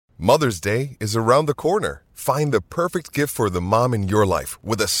Mother's Day is around the corner. Find the perfect gift for the mom in your life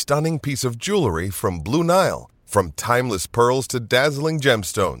with a stunning piece of jewelry from Blue Nile. From timeless pearls to dazzling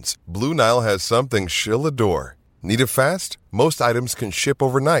gemstones, Blue Nile has something she'll adore. Need it fast? Most items can ship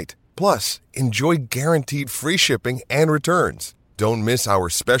overnight. Plus, enjoy guaranteed free shipping and returns. Don't miss our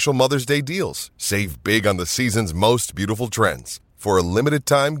special Mother's Day deals. Save big on the season's most beautiful trends. For a limited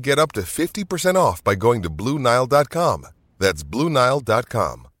time, get up to 50% off by going to BlueNile.com. That's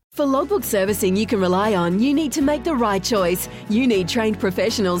BlueNile.com. For logbook servicing you can rely on, you need to make the right choice. You need trained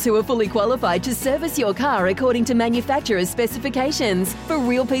professionals who are fully qualified to service your car according to manufacturer's specifications. For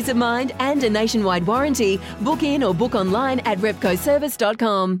real peace of mind and a nationwide warranty, book in or book online at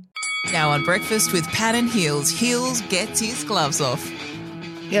repcoservice.com. Now on Breakfast with Pat and Heels, Heels gets his gloves off.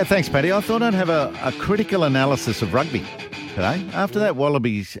 Yeah, thanks, Paddy. I thought I'd have a critical analysis of rugby today. After that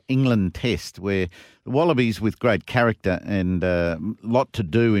Wallabies-England test where the Wallabies, with great character and a lot to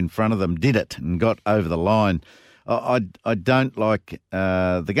do in front of them, did it and got over the line, I don't like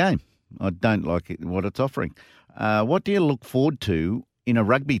the game. I don't like what it's offering. What do you look forward to in a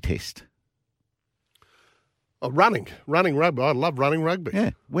rugby test? Oh, running rugby. I love running rugby. Yeah.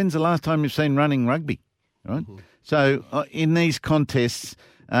 When's the last time you've seen running rugby? Right. Mm-hmm. So in these contests,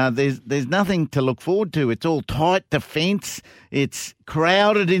 there's nothing to look forward to. It's all tight defence. It's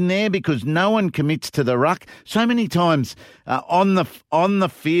crowded in there because no one commits to the ruck. So many times on the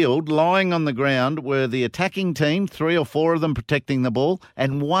field, lying on the ground, were the attacking team, 3 or 4 of them protecting the ball,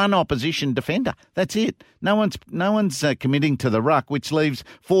 and one opposition defender. That's it. No one's committing to the ruck, which leaves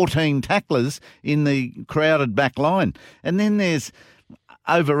 14 tacklers in the crowded back line. And then there's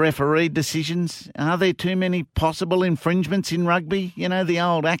over referee decisions. Are there too many possible infringements in rugby? You know, the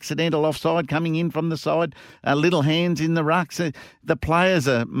old accidental offside coming in from the side, little hands in the rucks. The players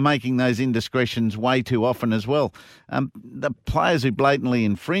are making those indiscretions way too often as well. The players who blatantly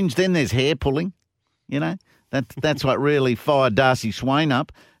infringe. Then there's hair pulling. You know, that's what really fired Darcy Swain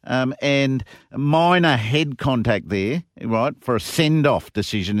up. And minor head contact there, right, for a send-off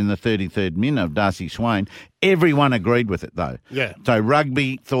decision in the 33rd minute of Darcy Swain. Everyone agreed with it, though. Yeah. So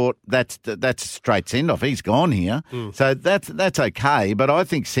rugby thought that's a straight send-off. He's gone here. So that's okay, but I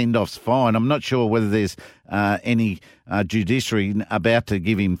think send-off's fine. I'm not sure whether there's any judiciary about to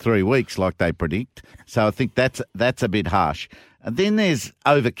give him 3 weeks like they predict. So I think that's a bit harsh. And then there's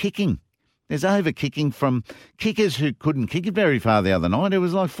over-kicking. There's over-kicking from kickers who couldn't kick it very far the other night. It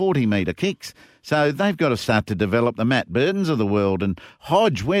was like 40-metre kicks. So they've got to start to develop the Matt Burtons of the world. And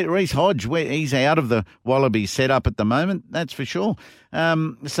Reece Hodge, he's out of the Wallaby setup at the moment, that's for sure.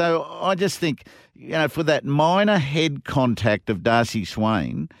 So I just think, you know, for that minor head contact of Darcy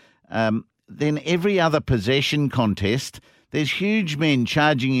Swain, then every other possession contest, there's huge men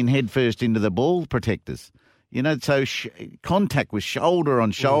charging in head first into the ball protectors. You know, so contact with shoulder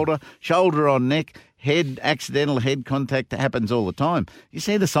on shoulder, shoulder on neck, accidental head contact happens all the time. You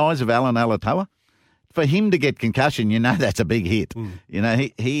see the size of Alan Alatoa? For him to get concussion, you know that's a big hit. You know,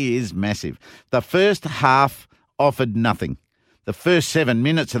 he is massive. The first half offered nothing. The first 7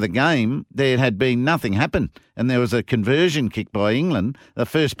 minutes of the game, there had been nothing happen. And there was a conversion kick by England, the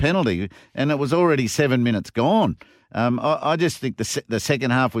first penalty, and it was already 7 minutes gone. I just think the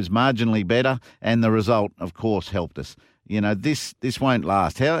second half was marginally better, and the result, of course, helped us. You know, this won't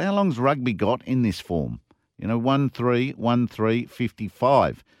last. How long's rugby got in this form? You know, 1-3, 1-3,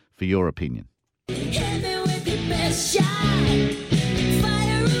 55, for your opinion. Hit me with your best shot.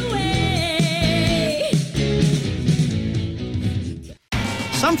 Fire away.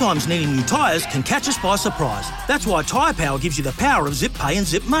 Sometimes needing new tyres can catch us by surprise. That's why Tyre Power gives you the power of zip pay and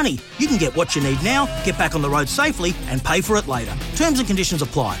zip money. You can get what you need now, get back on the road safely and pay for it later. Terms and conditions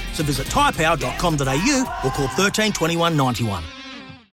apply. So visit tyrepower.com.au or call 13 21 91.